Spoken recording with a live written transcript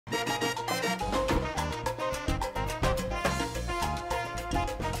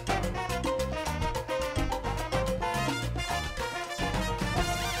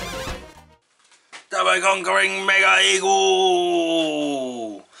Turbo Conquering Mega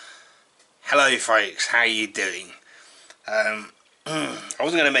Eagle! Hello folks, how are you doing? I wasn't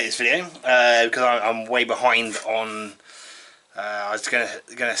going to make this video because I'm way behind on. I was going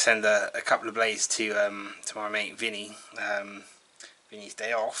to send a couple of blades to my mate Vinny, Vinny's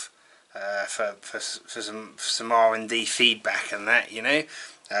day off, for some R&D feedback and that, you know.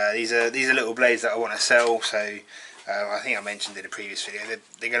 These are little blades that I want to sell, so I think I mentioned in a previous video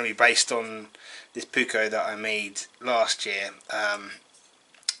they're going to be based on this Puko that I made last year.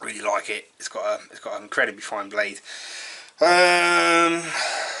 Really like it. It's got an incredibly fine blade.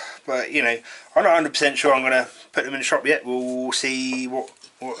 But you know, I'm not 100% sure I'm going to put them in the shop yet. We'll see what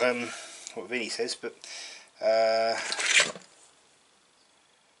Vinny says, but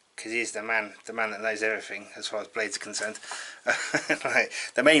because he's the man that knows everything as far as blades are concerned. Like,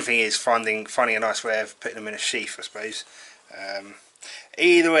 the main thing is finding a nice way of putting them in a sheath, I suppose.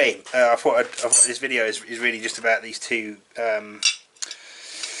 Either way, I thought this video is really just about these two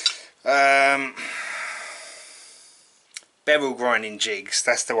bevel grinding jigs.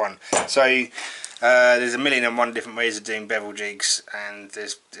 That's the one. So there's a million and one different ways of doing bevel jigs, and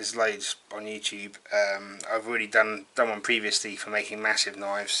there's loads on YouTube. I've already done one previously for making massive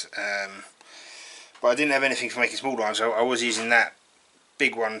knives, but I didn't have anything for making small knives. I was using that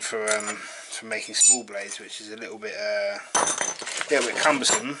big one for making small blades, which is a little bit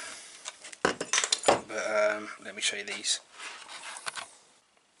cumbersome. But let me show you these.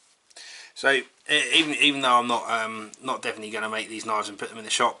 So even though I'm not definitely going to make these knives and put them in the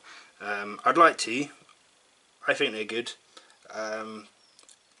shop, I'd like to. I think they're good. I'm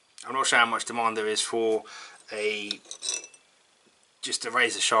not sure how much demand there is for just a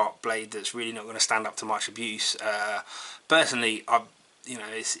razor sharp blade that's really not going to stand up to much abuse. Personally, you know,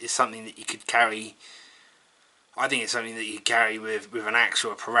 it's something that you could carry. I think it's something that you carry with an axe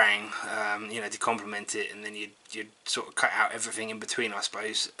or a parang, you know, to complement it, and then you'd sort of cut out everything in between, I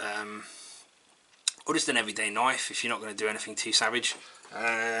suppose. Or just an everyday knife if you're not going to do anything too savage.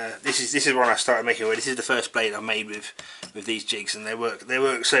 This is one I started making with. This is the first blade I made with these jigs, and they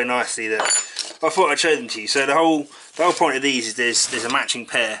work so nicely that I thought I'd show them to you. So the whole point of these is there's a matching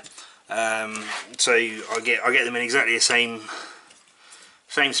pair. So I get them in exactly the same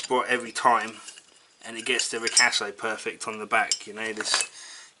spot every time, and it gets the ricasso perfect on the back. You know, this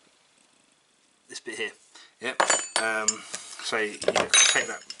bit here. Yep. So you know, take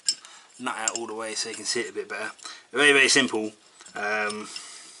that nut out all the way so you can see it a bit better. Very simple.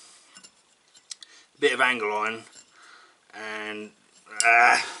 Bit of angle iron, and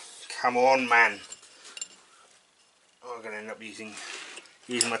come on, man. Oh, I'm going to end up using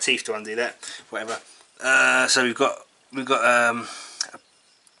my teeth to undo that. Whatever. So we've got a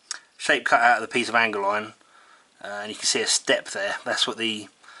shape cut out of the piece of angle iron, and you can see a step there. That's what the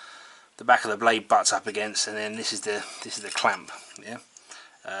back of the blade butts up against, and then this is the clamp. Yeah.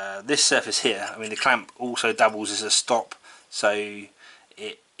 This surface here, I mean, the clamp also doubles as a stop, so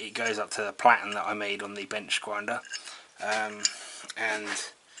it goes up to the platen that I made on the bench grinder, and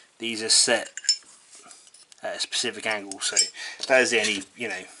these are set at a specific angle. So that is the only, you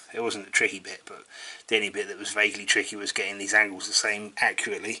know, it wasn't a tricky bit, but the only bit that was vaguely tricky was getting these angles the same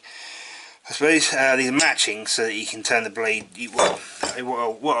accurately. I suppose these are matching so that you can turn the blade. What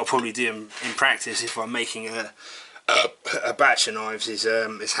I'll probably do in practice if I'm making a batch of knives is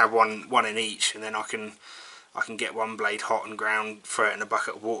have one in each, and then I can get one blade hot and ground, throw it in a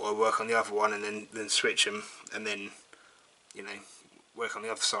bucket of water, work on the other one, and then switch them, and then, you know, work on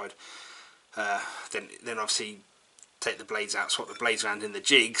the other side. Then obviously take the blades out, swap the blades around in the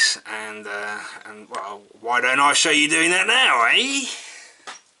jigs, and well, why don't I show you doing that now, eh?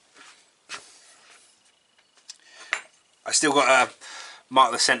 I still got to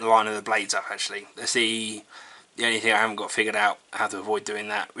mark the centre line of the blades up. Actually, that's the only thing I haven't got figured out how to avoid doing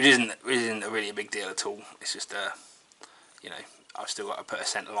that, which isn't really a big deal at all. It's just you know, I've still got to put a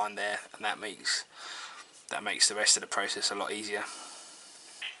centre line there, and that makes the rest of the process a lot easier.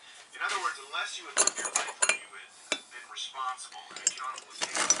 In other words, unless you had lived your life where you had been responsible and accountable for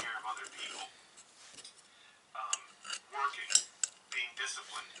taking care of other people, working, being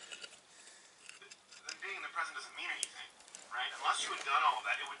disciplined, then being in the present doesn't mean anything, right? Unless you had done all of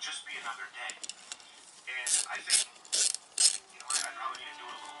that, it would just be another day. And I think, you know, I probably need to do it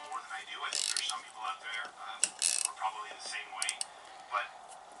a little more than I do. I think there's some people out there who are probably the same way. But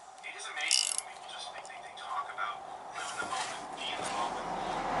it is amazing when people just they talk about live in the moment, be in the moment,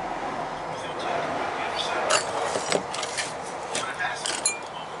 without taking about the other side of the coin. What if that's in the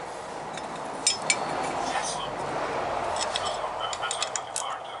moment? Tesla. That's not about the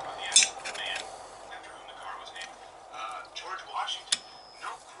car, I'm talking about the man after whom the car was named. George Washington. No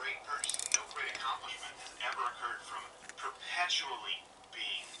great person, no great accomplishment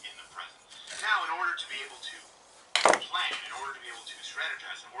being in the present. Now, in order to be able to plan, in order to be able to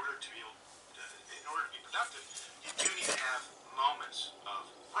strategize, in order to be productive, you do need to have moments of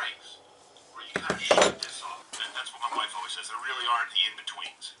breaks where you kind of shut this off. And that's what my wife always says. There really aren't the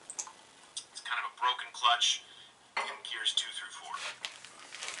in-betweens. It's kind of a broken clutch in gears 2 through 4.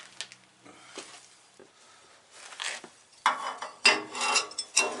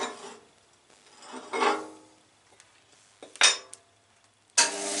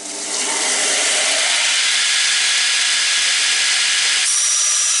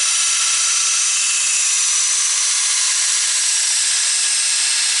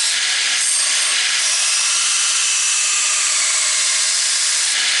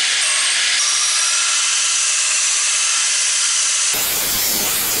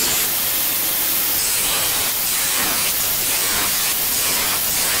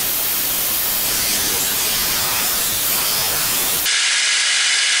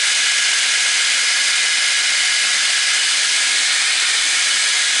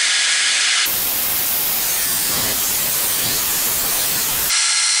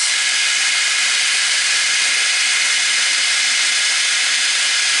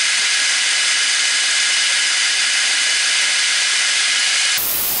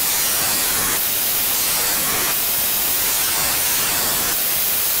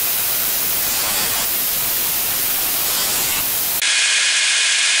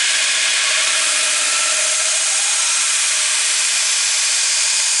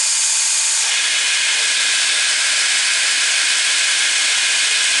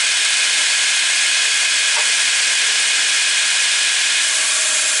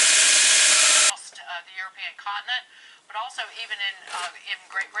 Continent, but also even in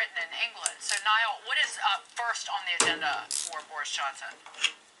Great Britain and England. So Niall, what is first on the agenda for Boris Johnson?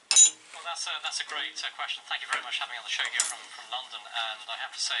 Well, that's a great question. Thank you very much for having me on the show here from London, and I have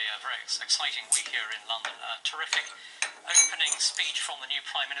to say a very exciting week here in London. Terrific opening speech from the new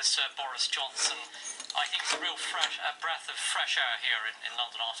Prime Minister, Boris Johnson. I think it's a real breath of fresh air here in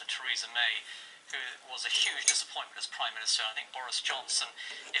London after Theresa May, who was a huge disappointment as Prime Minister. I think Boris Johnson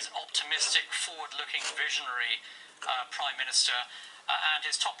is optimistic, forward-looking, visionary Prime Minister. And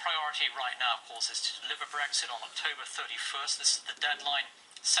his top priority right now, of course, is to deliver Brexit on October 31st. This is the deadline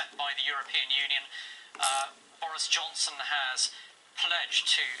set by the European Union. Boris Johnson has pledged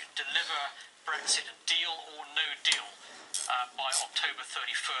to deliver Brexit, deal or no deal, by October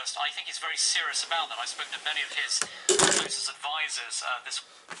 31st. I think he's very serious about that. I spoke to many of his closest advisors this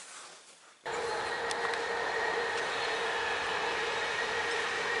week.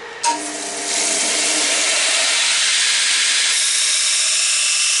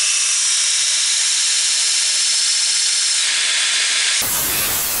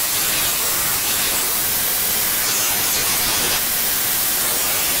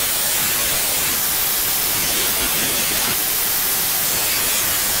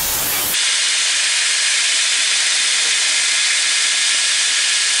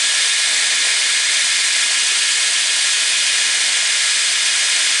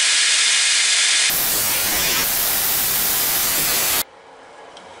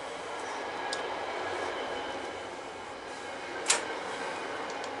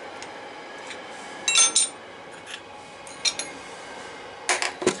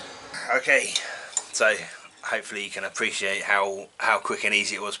 Okay, so hopefully you can appreciate how quick and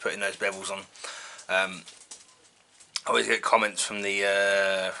easy it was putting those bevels on. I always get comments from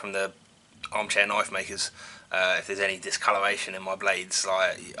the armchair knife makers if there's any discoloration in my blades.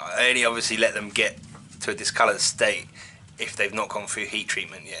 Like, I only obviously let them get to a discoloured state if they've not gone through heat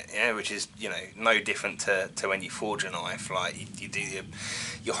treatment yet, yeah, which is, you know, no different to when you forge a knife. Like, you do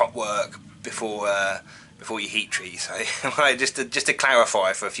your hot work before you heat treat. So just to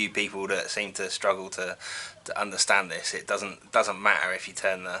clarify for a few people that seem to struggle to understand this, it doesn't matter if you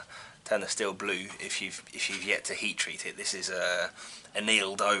turn the steel blue if you've yet to heat treat it. This is a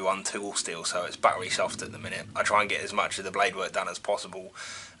annealed 01 tool steel, so it's buttery soft at the minute. I try and get as much of the blade work done as possible,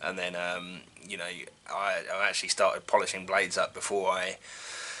 and then you know, I actually started polishing blades up before I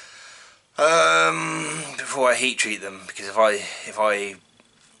heat treat them, because if I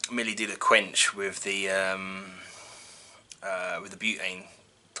merely do the quench with the butane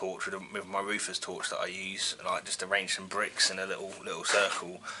torch, with my roofer's torch that I use, and I just arrange some bricks in a little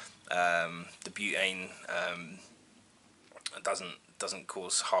circle, the butane doesn't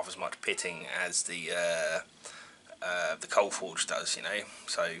cause half as much pitting as the coal forge does, you know.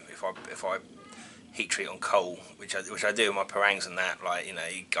 So if I heat treat on coal, which I do with my parangs and that, like, you know,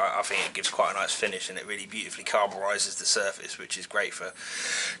 I think it gives quite a nice finish, and it really beautifully carburises the surface, which is great for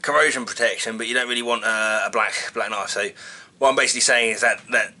corrosion protection. But you don't really want a black knife, so what I'm basically saying is that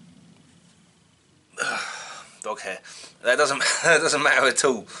dog hair, that doesn't matter at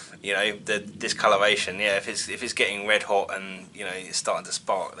all. You know, the discoloration. Yeah, if it's getting red hot and you know it's starting to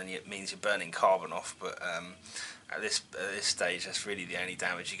spark, then it means you're burning carbon off. But at this stage, that's really the only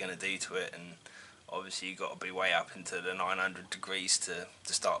damage you're going to do to it. And obviously, you've got to be way up into the 900 degrees to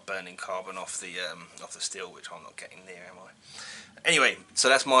start burning carbon off the steel, which I'm not getting near, am I? Anyway, so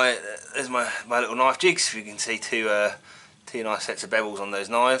that's there's my little knife jigs. You can see two nice sets of bevels on those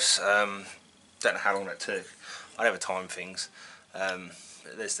knives. Don't know how long that took. I never time things.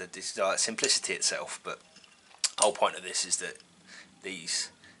 There's this like simplicity itself, but the whole point of this is that these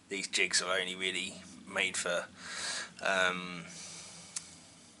jigs are only really made for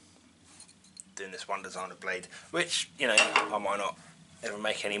doing this one design of blade, which you know I might not ever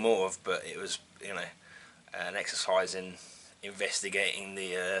make any more of, but it was you know an exercise in investigating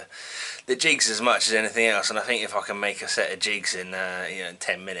the jigs as much as anything else. And I think if I can make a set of jigs in you know in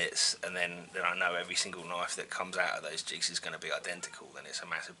 10 minutes, and then I know every single knife that comes out of those jigs is going to be identical, then it's a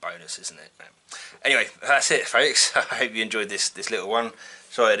massive bonus, isn't it? Anyway, that's it, folks. I hope you enjoyed this little one.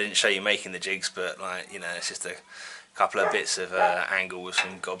 Sorry I didn't show you making the jigs, but like you know, it's just a couple of bits of angle with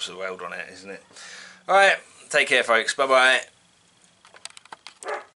some gobs of weld on it, isn't it? Alright, take care, folks. Bye bye.